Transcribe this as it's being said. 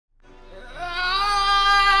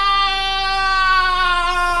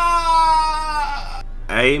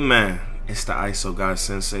Hey man, it's the ISO God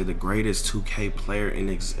Sensei, the greatest 2K player in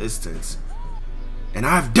existence. And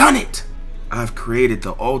I've done it! I've created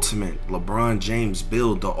the ultimate LeBron James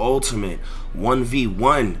build, the ultimate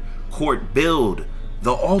 1v1 court build,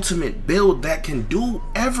 the ultimate build that can do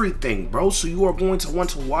everything, bro. So you are going to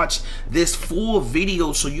want to watch this full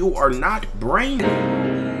video so you are not brain.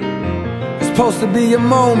 It's supposed to be a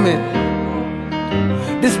moment.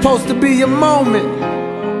 This supposed to be a moment.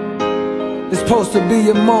 It's supposed to be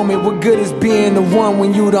a moment. What good is being the one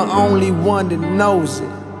when you the only one that knows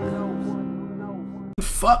it?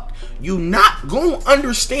 Fuck, you not gonna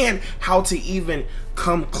understand how to even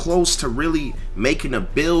come close to really making a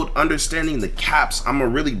build, understanding the caps. I'm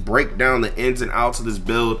gonna really break down the ins and outs of this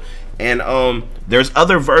build, and there's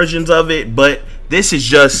other versions of it, but this is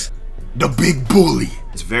just the big bully.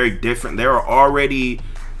 It's very different. There are already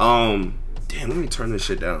damn, let me turn this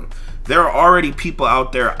shit down. There are already people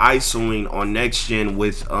out there ISOing on next gen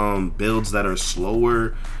with builds that are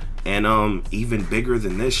slower and even bigger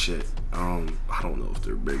than this shit. I don't know if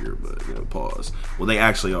they're bigger, but you know, pause. Well, they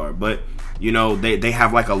actually are, but you know, they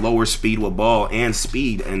have like a lower speed with ball and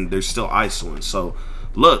speed, and they're still ISOing. So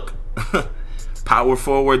look, power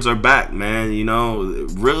forwards are back, man. You know,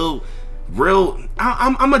 real.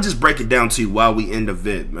 I'm gonna just break it down to you while we end the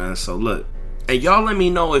vid, man. So look. And y'all let me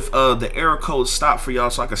know if the error code stopped for y'all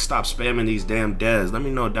so I can stop spamming these damn devs. Let me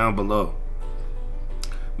know down below.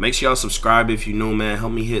 Make sure y'all subscribe if you new, man.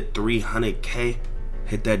 Help me hit 300K.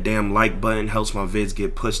 Hit that damn like button. Helps my vids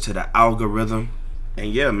get pushed to the algorithm.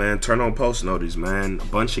 And yeah, man, turn on post notice, man. A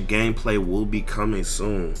bunch of gameplay will be coming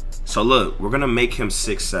soon. So look, we're gonna make him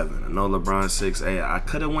 6'7". I know LeBron 6'8". I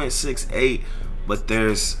could have went 6'8",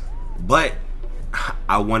 but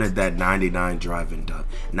I wanted that 99 driving dunk.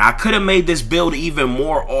 Now I could have made this build even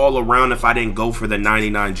more all around if I didn't go for the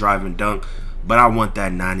 99 driving dunk, but I want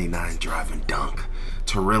that 99 driving dunk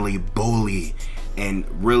to really bully and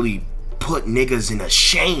really put niggas in a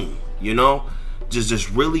shame, you know?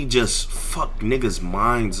 Just really fuck niggas'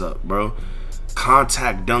 minds up, bro.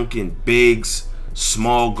 Contact dunking bigs,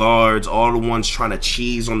 small guards, all the ones trying to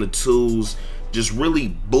cheese on the twos. Just really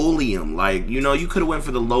bully him. Like, you know, you could have went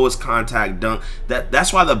for the lowest contact dunk.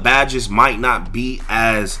 That's why the badges might not be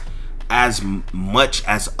as much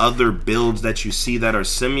as other builds that you see that are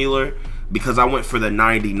similar, because I went for the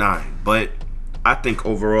 99. But I think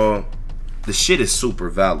overall the shit is super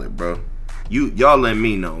valid, bro. Y'all let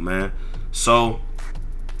me know, man. So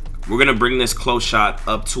we're gonna bring this close shot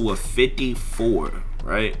up to a 54,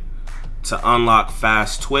 right? To unlock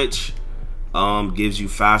fast twitch. Gives you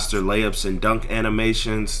faster layups and dunk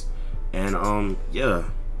animations, and yeah,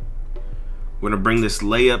 we're gonna bring this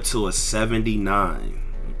layup to a 79.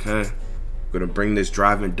 Okay, we're gonna bring this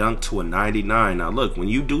drive and dunk to a 99. Now look, when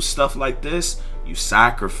you do stuff like this, you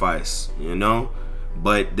sacrifice, you know,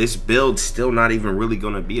 but this build's still not even really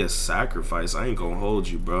gonna be a sacrifice. I ain't gonna hold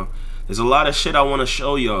you, bro. There's a lot of shit I want to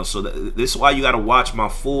show y'all, so this is why you gotta watch my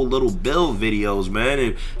full little build videos, man.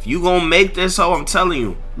 And if you gonna make this, oh, I'm telling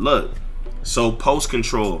you, look. So post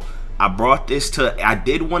control, I brought this to, I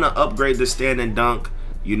did want to upgrade the stand and dunk,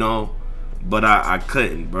 you know, but I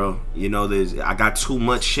couldn't, bro. You know, I got too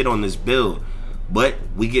much shit on this build. But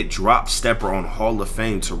we get drop stepper on Hall of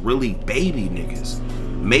Fame to really baby niggas.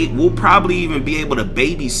 We'll probably even be able to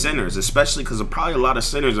baby centers, especially because probably a lot of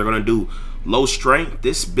centers are gonna do low strength.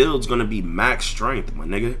 This build's gonna be max strength, my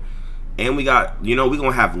nigga. And we got, you know, we're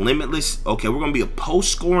gonna have limitless. Okay, we're gonna be a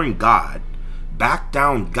post scoring god, back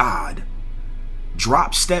down god,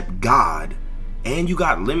 drop step god, and you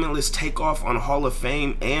got limitless takeoff on Hall of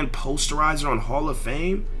Fame and posterizer on Hall of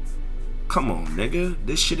Fame. Come on, nigga,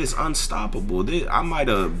 this shit is unstoppable. I might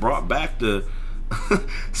have brought back the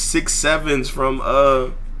 6'7s from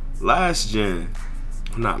last gen,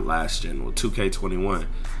 not last gen, well 2K21.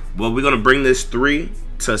 Well, we're gonna bring this 3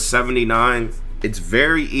 to 79. It's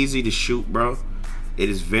very easy to shoot, bro. It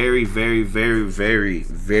is very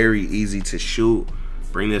easy to shoot.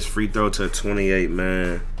 Bring this free throw to a 28,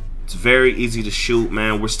 man. It's very easy to shoot,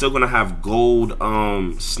 man. We're still gonna have gold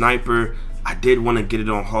sniper. I did want to get it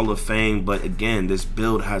on Hall of Fame, but again, this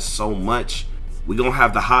build has so much. We're gonna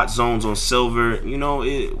have the hot zones on silver. You know,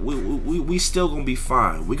 we still gonna be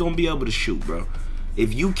fine. We're gonna be able to shoot, bro.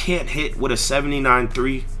 If you can't hit with a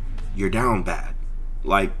 79-3, you're down bad.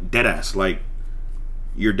 Like, dead ass. Like,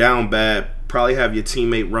 you're down bad. Probably have your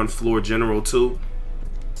teammate run floor general too.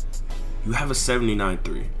 You have a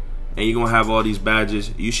 79-3 and you're gonna have all these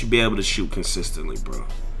badges. You should be able to shoot consistently, bro.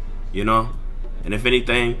 You know? And if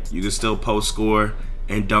anything, you can still post score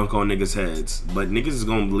and dunk on niggas' heads. But niggas is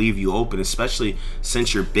gonna leave you open, especially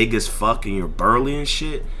since you're big as fuck and you're burly and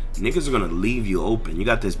shit. Niggas are gonna leave you open. You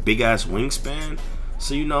got this big ass wingspan.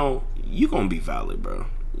 So you know you gonna be valid, bro.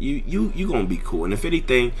 You gonna be cool. And if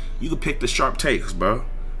anything, you could pick the sharp takes, bro.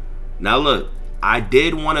 Now look, I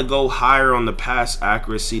did want to go higher on the pass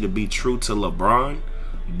accuracy to be true to LeBron,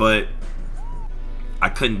 but I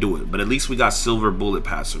couldn't do it. But at least we got silver bullet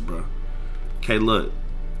passer, bro. Okay, look.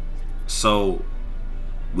 So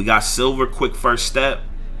we got silver quick first step.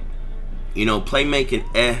 You know,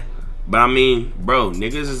 playmaking, but I mean, bro,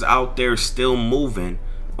 niggas is out there still moving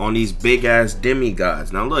on these big ass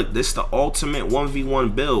demigods. Now look, this is the ultimate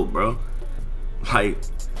 1v1 build, bro. Like,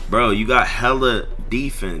 bro, you got hella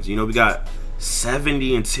defense. You know, we got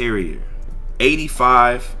 70 interior,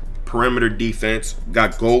 85 perimeter defense,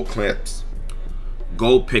 got gold clamps,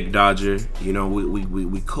 gold pick dodger. You know,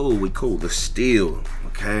 we cool. The steal,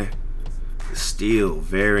 okay? The steal,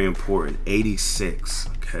 very important. 86,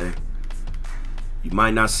 okay? You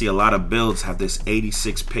might not see a lot of builds have this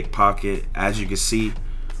 86 pickpocket. As you can see,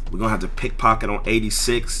 we're gonna have the pickpocket on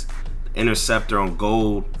 86, the interceptor on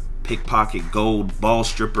gold, pickpocket gold, ball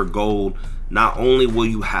stripper gold. Not only will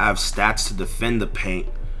you have stats to defend the paint,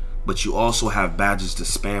 but you also have badges to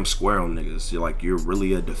spam square on niggas. You're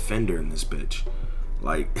really a defender in this bitch.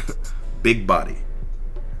 Like, big body.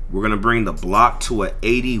 We're gonna bring the block to a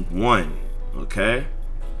 81, okay?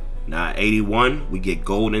 Now 81, we get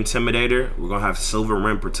gold intimidator. We're gonna have silver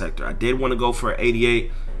rim protector. I did want to go for an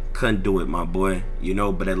 88, couldn't do it, my boy. You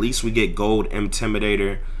know, but at least we get gold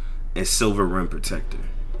intimidator and silver rim protector.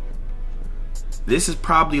 This is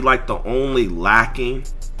probably like the only lacking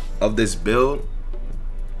of this build.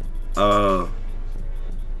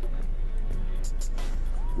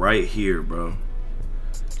 Right here, bro.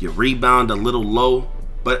 You rebound a little low,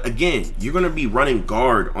 but again, you're gonna be running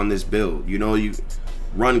guard on this build. You know, you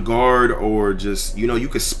run guard, or just, you know, you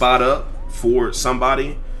could spot up for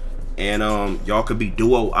somebody, and y'all could be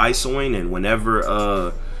duo isoing, and whenever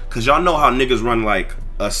cause y'all know how niggas run like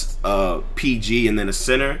a PG and then a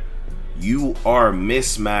center. You are a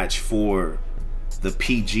mismatch for the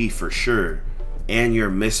PG for sure, and you're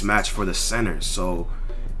a mismatch for the center. So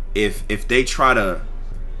if they try to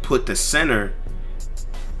put the center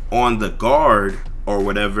on the guard or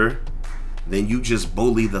whatever, then you just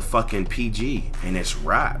bully the fucking PG and it's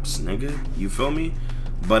raps, nigga. You feel me?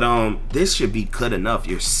 But this should be good enough.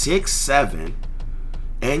 You're 6'7",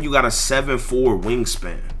 and you got a 7'4"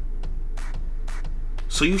 wingspan,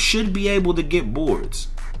 so you should be able to get boards.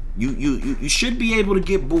 You should be able to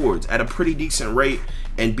get boards at a pretty decent rate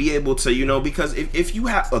and be able to, you know, because if you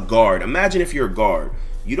have a guard, imagine if you're a guard,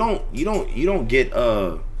 you don't get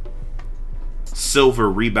silver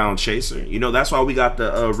rebound chaser. You know, that's why we got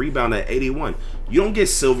the rebound at 81. You don't get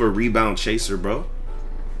silver rebound chaser, bro.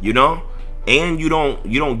 You know, and you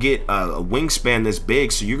don't get a wingspan this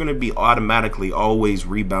big, so you're gonna be automatically always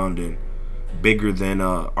rebounding bigger than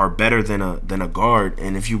or better than a guard.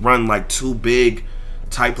 And if you run like two big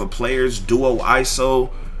type of players, duo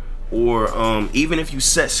ISO, or even if you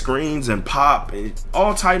set screens and pop and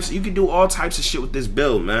all types, you can do all types of shit with this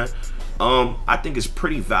build, man. I think it's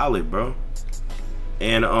pretty valid, bro.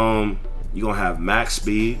 And you're gonna have max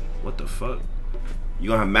speed. What the fuck? You're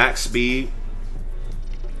gonna have max speed,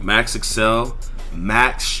 max excel,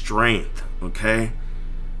 max strength, okay?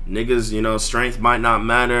 Niggas, you know, strength might not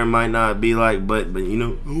matter, might not be like, but you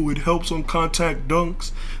know, oh, it helps on contact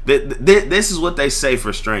dunks. This is what they say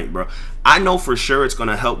for strength, bro. I know for sure it's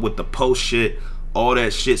gonna help with the post shit, all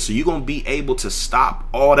that shit. So you're gonna be able to stop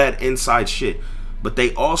all that inside shit. But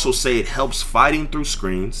they also say it helps fighting through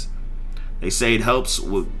screens. They say it helps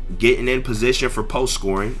with getting in position for post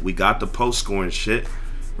scoring. We got the post scoring shit,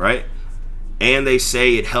 right? And they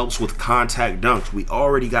say it helps with contact dunks. We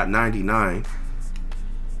already got 99.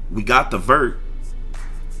 We got the vert,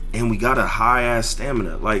 and we got a high ass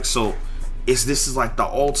stamina. Like, so this is like the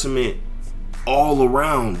ultimate all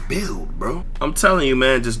around build, bro. I'm telling you,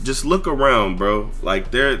 man, just look around, bro.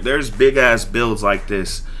 Like there's big ass builds like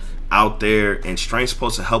this out there, and strength's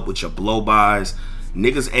supposed to help with your blow bys.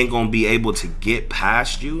 Niggas ain't gonna be able to get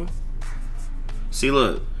past you. See,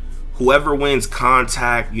 look, whoever wins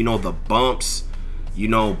contact, you know, the bumps, you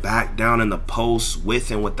know, back down in the post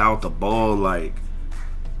with and without the ball, like,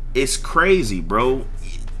 it's crazy, bro.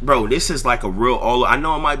 Bro, this is like a real all. I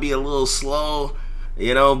know it might be a little slow,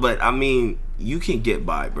 you know, but I mean, you can get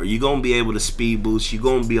by, bro. You're gonna be able to speed boost. You're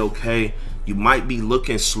gonna be okay. You might be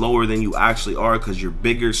looking slower than you actually are because you're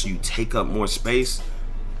bigger, so you take up more space.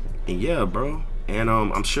 And yeah, bro. And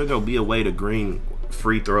I'm sure there'll be a way to green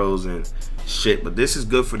free throws and shit. But this is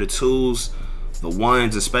good for the twos, the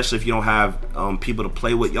ones, especially if you don't have people to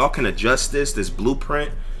play with. Y'all can adjust this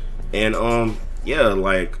blueprint. And yeah,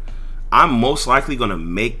 like, I'm most likely gonna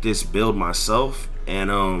make this build myself,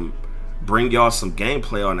 and bring y'all some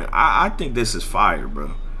gameplay on it. I think this is fire,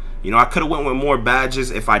 bro. You know, I could have went with more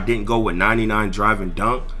badges if I didn't go with 99 drive and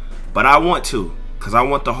dunk, but I want to, because I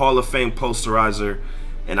want the Hall of Fame posterizer,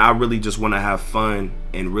 and I really just want to have fun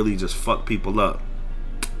and really just fuck people up.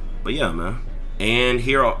 But yeah, man. And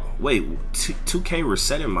here, wait, 2K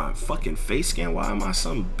resetting my fucking face scan? Why am I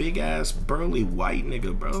some big ass burly white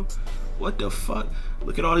nigga, bro? What the fuck?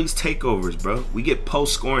 Look at all these takeovers, bro. We get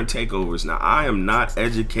post scoring takeovers. Now, I am not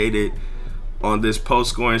educated on this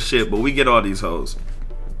post scoring shit, but we get all these hoes.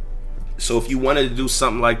 So if you wanted to do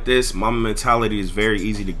something like this, Mama Mentality is very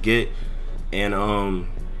easy to get. And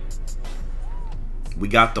we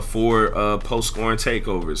got the 4 post scoring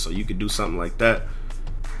takeovers, so you could do something like that.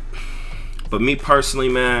 But me personally,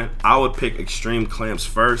 man, I would pick extreme clamps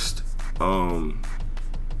first. And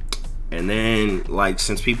then, like,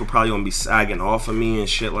 since people probably gonna be sagging off of me and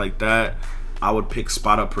shit like that, I would pick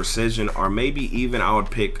spot up precision, or maybe even I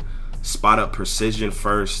would pick spot up precision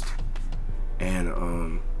first,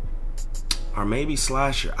 and or maybe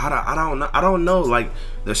slasher. I don't know. Like,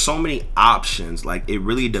 there's so many options. Like, it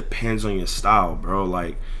really depends on your style, bro.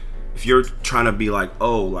 Like, if you're trying to be like,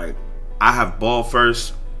 oh, like, I have ball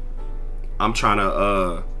first, I'm trying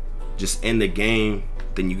to just end the game,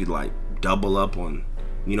 then you could like double up on,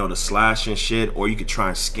 you know, the slash and shit, or you could try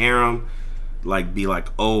and scare them, like be like,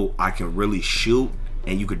 oh, I can really shoot,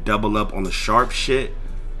 and you could double up on the sharp shit.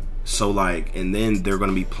 So like, and then they're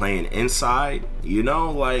gonna be playing inside, you know,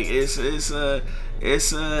 like it's a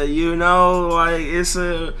you know, like it's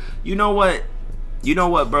a, you know what,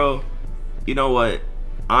 bro, you know what,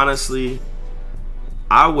 honestly,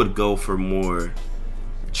 I would go for more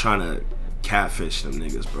trying to catfish them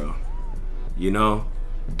niggas, bro. You know,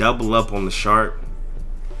 double up on the sharp,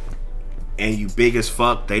 and you big as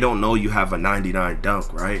fuck, they don't know you have a 99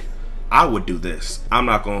 dunk, right? I would do this. I'm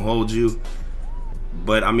not gonna hold you,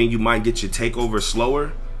 but I mean, you might get your takeover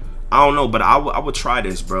slower. I don't know, but I would try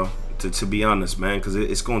this, bro, to be honest, man, because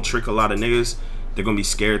it's gonna trick a lot of niggas. They're gonna be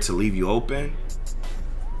scared to leave you open,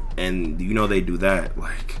 and you know they do that,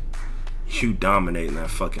 like, you dominating that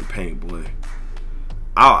fucking paint, boy.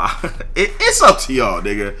 It's up to y'all,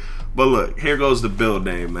 nigga. But look, here goes the build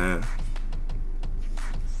name, man.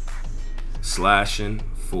 Slashing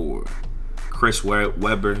for Chris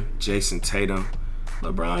Webber, Jason Tatum,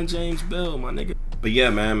 LeBron James build, my nigga. But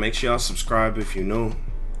yeah, man, make sure y'all subscribe if you're new.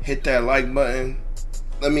 Hit that like button.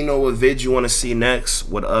 Let me know what vid you want to see next,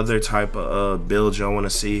 what other type of build y'all want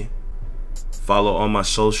to see. Follow all my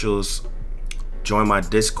socials. Join my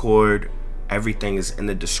Discord. Everything is in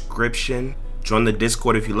the description. Join the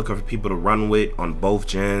Discord if you're looking for people to run with on both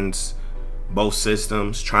gens, both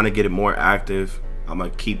systems. Trying to get it more active. I'm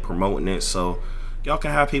gonna keep promoting it so y'all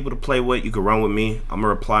can have people to play with. You can run with me. I'm gonna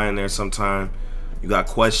reply in there sometime. You got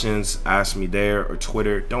questions, ask me there, or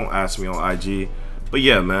Twitter. Don't ask me on IG. But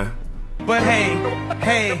yeah, man. But hey,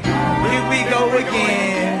 here we go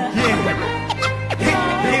again.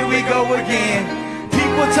 Yeah, here we go again.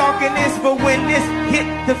 People talking this, but when this hit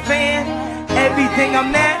the fan, everything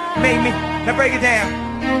I'm at made me. Now break it down.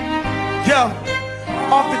 Yo,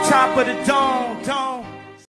 off the top of the dome.